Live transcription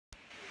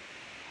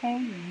Hey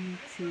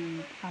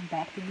YouTube, I'm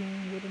back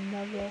again with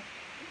another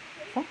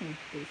phone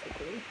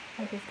basically.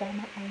 I just got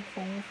my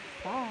iPhone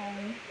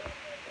 5.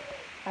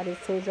 I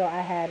just told y'all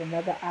I had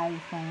another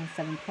iPhone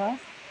 7 Plus.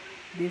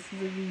 This is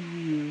a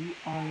review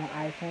on the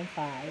iPhone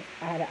 5.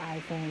 I had an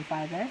iPhone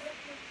 5S.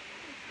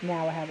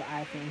 Now I have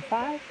an iPhone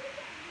 5.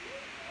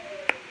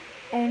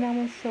 And I'm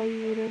going to show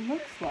you what it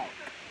looks like.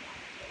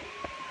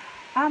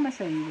 I'm going to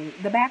show you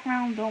the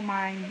background. Don't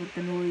mind with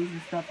the noise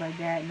and stuff like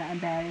that. Nothing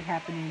bad is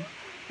happening.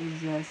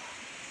 It's just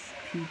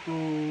people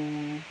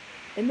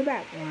in the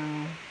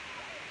background.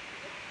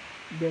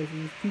 There's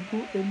just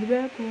people in the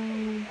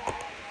background.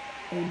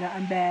 Ain't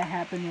nothing bad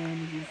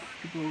happening. It's just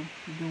people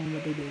doing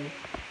what they do.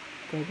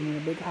 Because I'm in a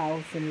big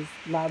house and there's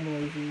loud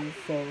noises.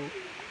 So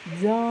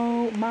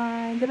don't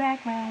mind the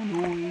background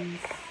noise.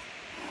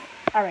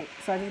 Alright,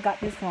 so I just got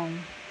this phone.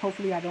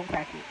 Hopefully I don't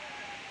crack it.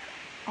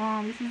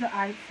 This is the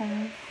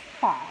iPhone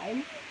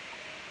 5.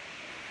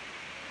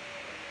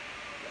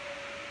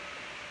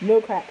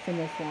 No cracks in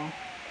this one.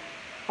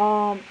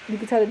 You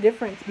can tell the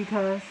difference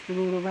because the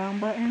little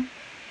round button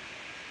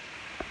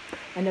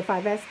and the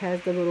 5S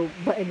has the little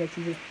button that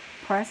you just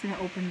press and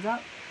it opens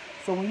up.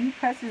 So when you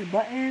press this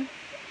button,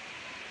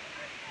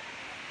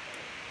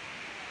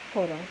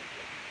 hold on.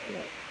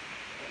 Look.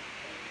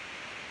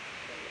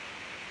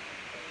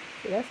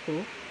 So that's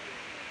cool.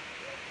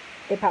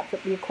 It pops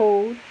up your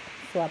code,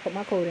 so I put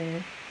my code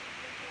in,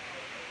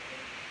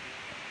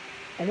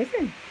 and it's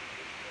in.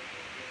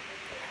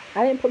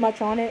 I didn't put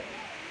much on it,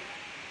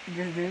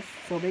 just this.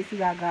 So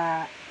basically I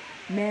got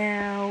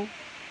mail,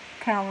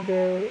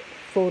 calendar,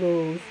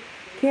 photos,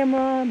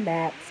 camera,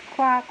 maps,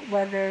 clock,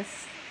 weather,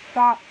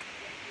 stock,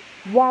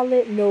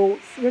 wallet,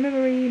 notes,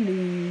 memory,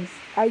 news,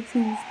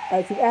 iTunes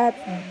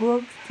apps,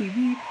 books,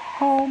 TV,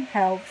 home,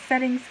 health,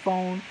 settings,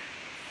 phone,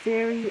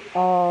 Siri,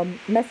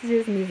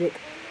 messages, music.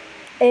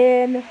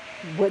 And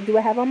what do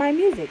I have on my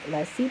music?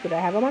 Let's see what I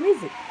have on my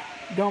music.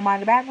 Don't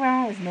mind the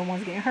background. It's no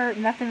one's getting hurt.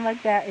 Nothing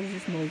like that. It's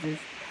just noises.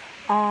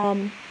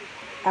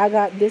 I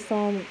got this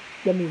on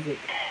the music.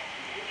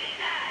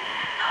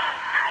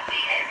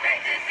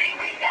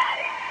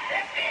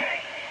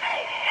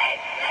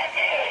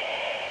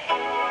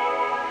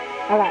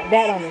 I got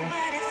that on there.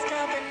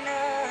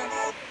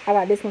 I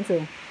got this one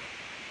too.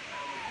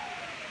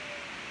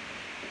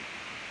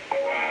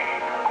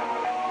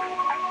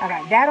 I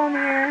got that on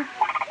there.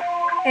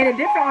 And the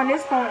difference on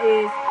this phone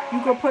is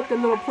you can put the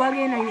little plug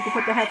in and you can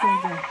put the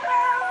headphones in.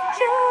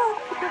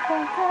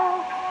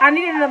 I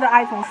needed another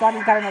iPhone, so I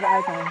just got another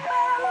iPhone.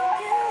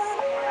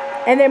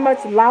 And they're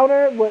much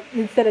louder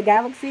instead of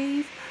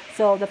Galaxies.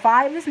 So the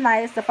 5 is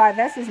nice, the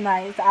 5S is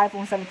nice, the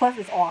iPhone 7 Plus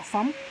is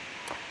awesome.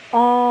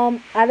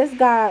 I just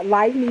got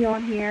Live Me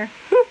on here.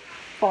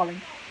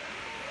 Falling.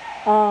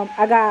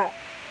 I got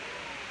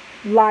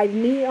Live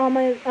Me on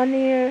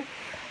there.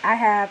 I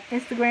have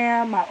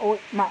Instagram, my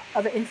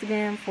other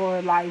Instagram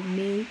for Live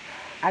Me.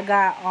 I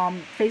got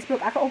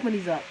Facebook. I can open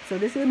these up. So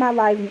this is my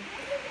Live.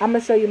 I'm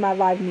gonna show you my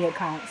Live Me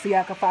account so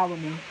y'all can follow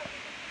me.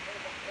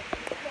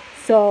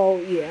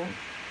 So yeah,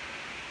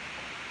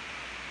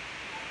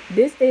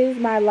 this is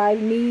my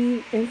Live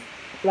Me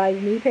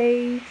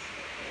page.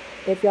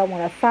 If y'all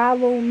want to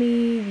follow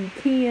me, you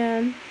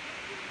can.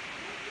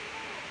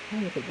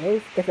 If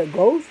it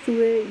goes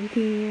to it, you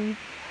can.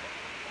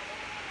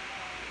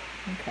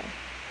 Okay.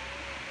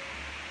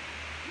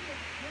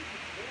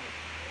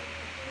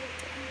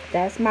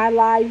 That's my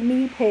Live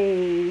Me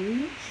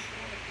page.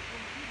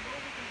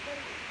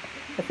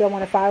 If y'all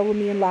want to follow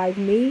me in Live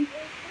Me.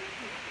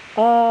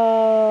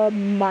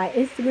 My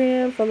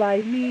Instagram for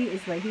Live Me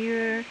is right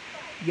here.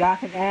 Y'all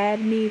can add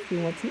me if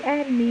you want to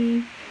add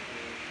me.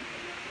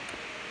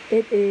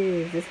 It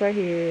is this right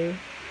here.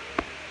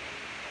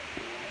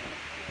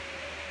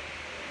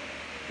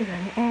 You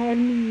gotta add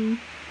me.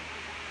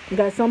 You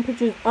got some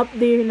pictures up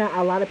there, not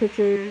a lot of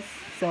pictures.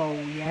 So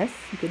yes,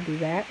 you can do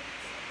that.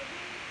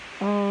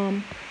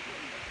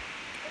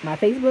 My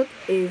Facebook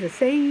is the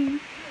same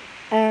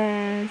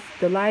as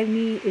the Live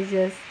Me. Is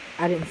just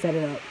I didn't set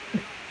it up.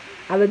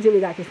 I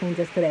legitimately got this phone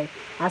just today.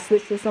 I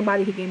switched with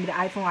somebody. He gave me the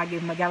iPhone. I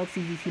gave him a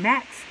Galaxy Z2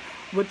 Max,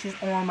 which is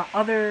on my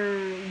other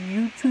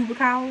YouTube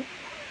account.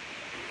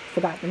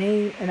 Forgot the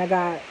name. And I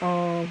got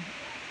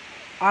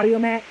Audio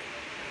Mac,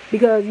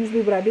 because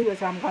usually what I do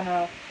is I'm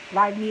gonna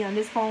Live Me on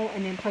this phone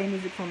and then play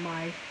music from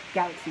my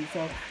Galaxy.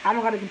 So I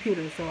don't got a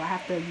computer, so I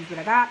have to use what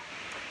I got.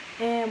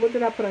 And what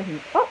did I put on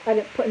here? Oh, I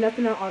didn't put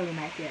nothing on Audio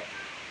Mac yet.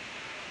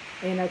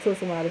 And I told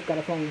someone I just got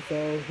a phone,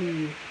 so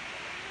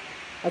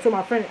I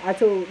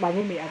told my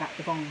roommate I got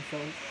the phone, so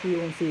she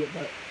won't see it.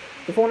 But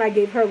the phone I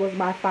gave her was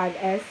my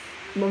 5S.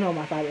 No,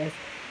 my 5S.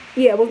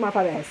 Yeah, it was my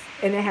 5S.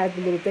 And it has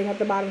the little thing at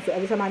the bottom, so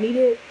every time I need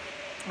it,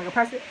 I can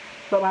press it.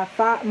 But my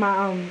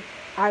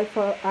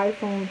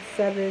iPhone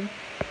 7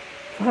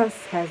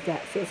 Plus has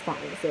that, so it's fine.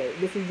 So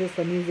this is just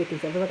for music and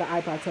stuff. It's like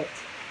an iPod Touch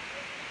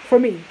for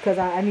me, because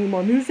I need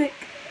more music.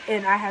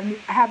 And I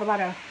have a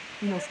lot of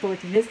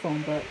storage in this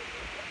phone, but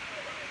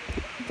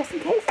just in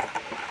case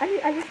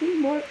I just need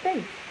more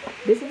things.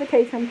 This is the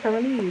case I'm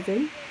currently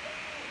using.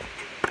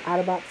 Out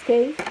of box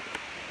case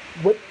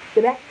with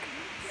the back.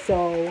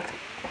 So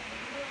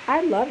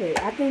I love it.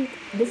 I think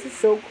this is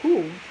so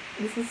cool.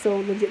 This is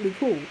so legitly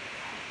cool.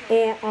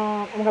 And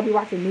I'm gonna be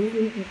watching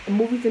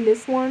movies in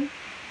this one.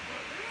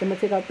 So I'm gonna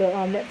take out the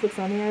Netflix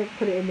on there,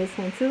 put it in this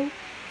one too,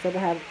 so I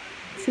can have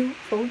two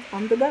phones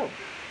on the go.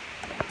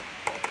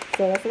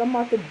 So that's what I'm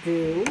about to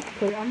do.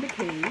 Put it on the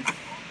case.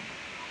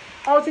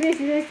 Oh, Tanisha,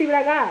 you didn't see what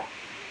I got.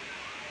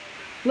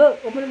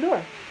 Look, open the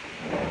door.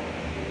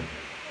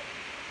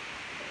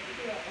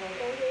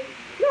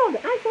 No, the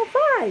iPhone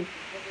 5.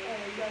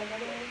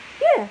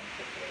 Yeah.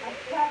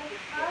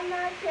 I'm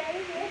not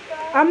changing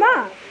stuff. I'm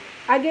not.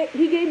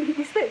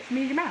 He switched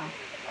me and your mouth.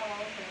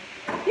 Oh,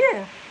 okay.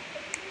 Yeah.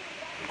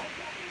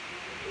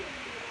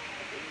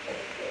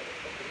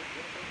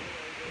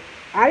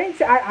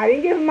 I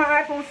didn't give him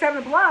my iPhone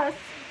 7 Plus.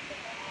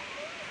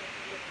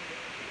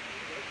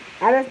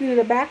 I just needed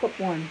a backup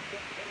one.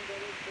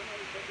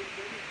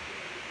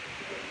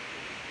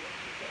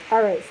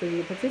 Alright, so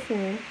you put this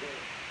in.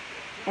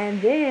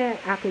 And then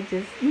I could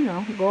just,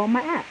 go on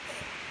my apps.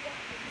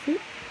 See?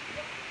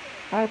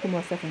 I put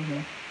more stuff in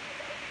here.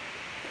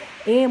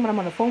 And when I'm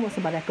on the phone with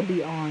somebody, I could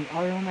be on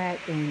Audiomack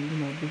and,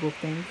 do both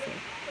things. So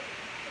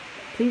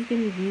please give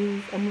me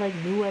views. I'm like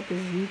new at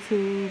this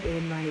YouTube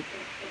and like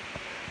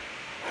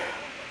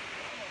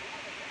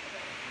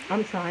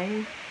I'm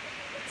trying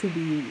to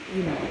be,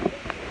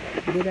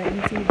 good at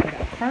YouTube, but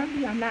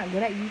currently I'm not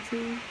good at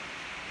YouTube.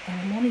 And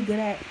I'm only good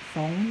at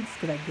phones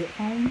because I get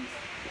phones.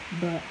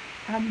 But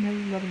I'm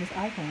really loving this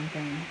iPhone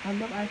thing. I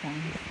love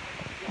iPhones.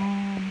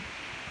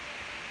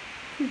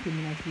 Please give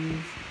me nice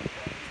views.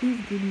 Please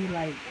give me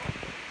like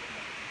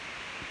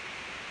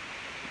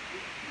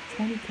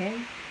 20K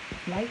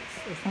likes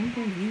or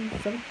something, views,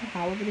 something,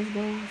 however this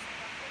goes.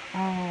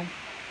 I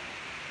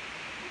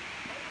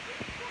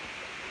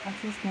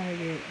just want to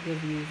get good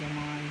views on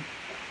my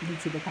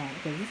YouTube account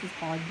because this is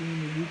hard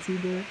being a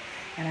YouTuber.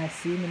 And I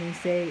see when they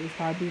say it's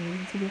hard being a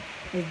YouTuber,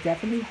 it's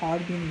definitely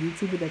hard being a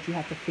YouTuber that you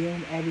have to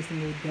film every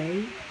single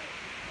day.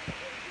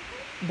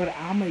 But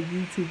I'm a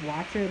YouTube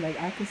watcher. Like,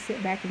 I can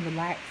sit back and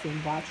relax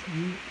and watch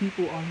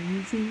people on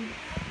YouTube.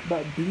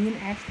 But being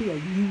actually a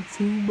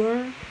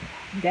YouTuber,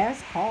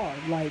 that's hard.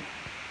 Like,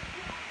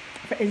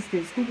 for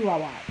instance, who do I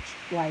watch?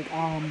 Like,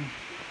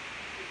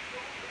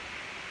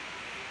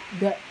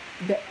 the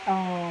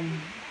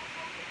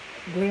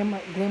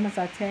Glamour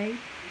Sate,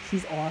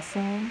 she's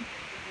awesome.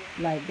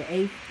 Like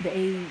the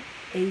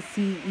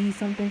ACE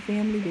something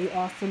family, they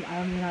awesome. I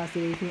don't know how to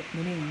say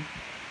their name.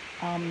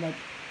 Like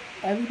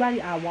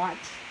everybody I watch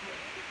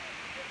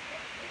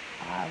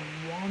are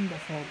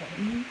wonderful,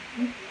 but me,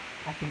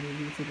 I can be a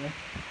YouTuber.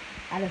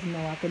 I just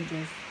know I can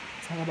just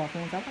talk about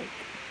phones I like,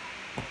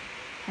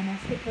 and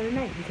that's it for the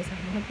night because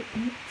I want to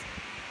eat.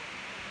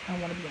 I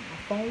want to be on my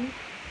phone.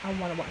 I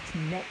want to watch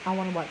I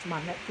want to watch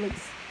my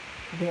Netflix,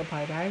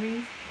 Vampire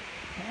Diaries,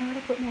 and I want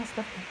to put more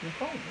stuff on the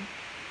phone.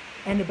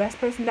 And the best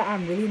person that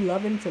I'm really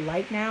loving to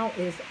like now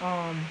is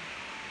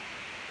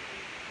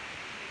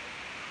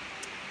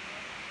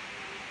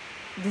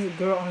this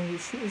girl on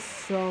YouTube. She is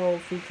so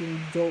freaking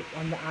dope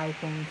on the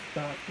iPhone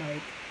stuff.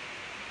 Like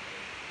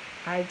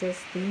I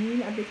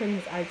think her name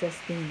is I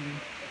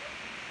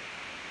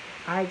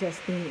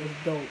Justine is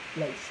dope.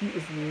 Like she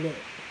is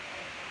lit.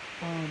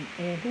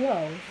 And who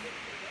else?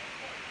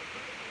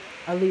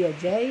 Aaliyah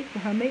J.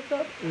 Her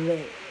makeup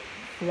lit,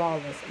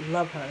 flawless.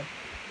 Love her.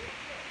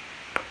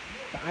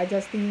 But I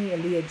Justine,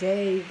 Aaliyah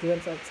J,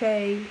 Gwen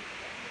Sate,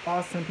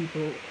 awesome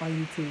people on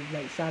YouTube.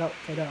 Like shout out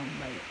to them.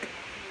 Like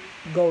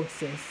go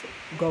sis,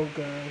 go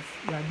girls.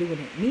 Y'all doing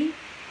it. Me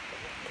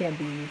can't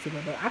be a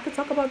YouTuber, but I could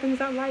talk about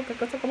things I like. I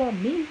could talk about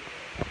me,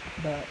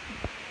 but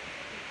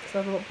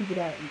talk about people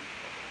that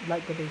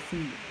like what they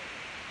see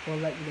or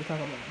like what they talk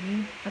about.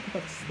 Me, I can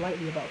talk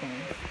slightly about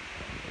things.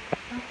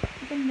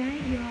 Good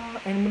night,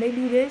 y'all. And when they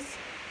do this,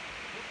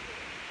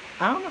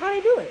 I don't know how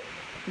they do it.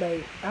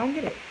 Like I don't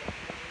get it.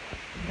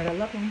 But I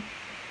love them.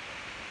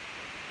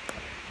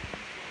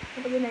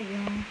 Have a good night,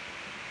 y'all.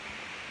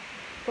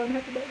 Fun,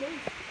 happy birthday.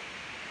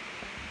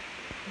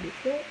 Be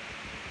good.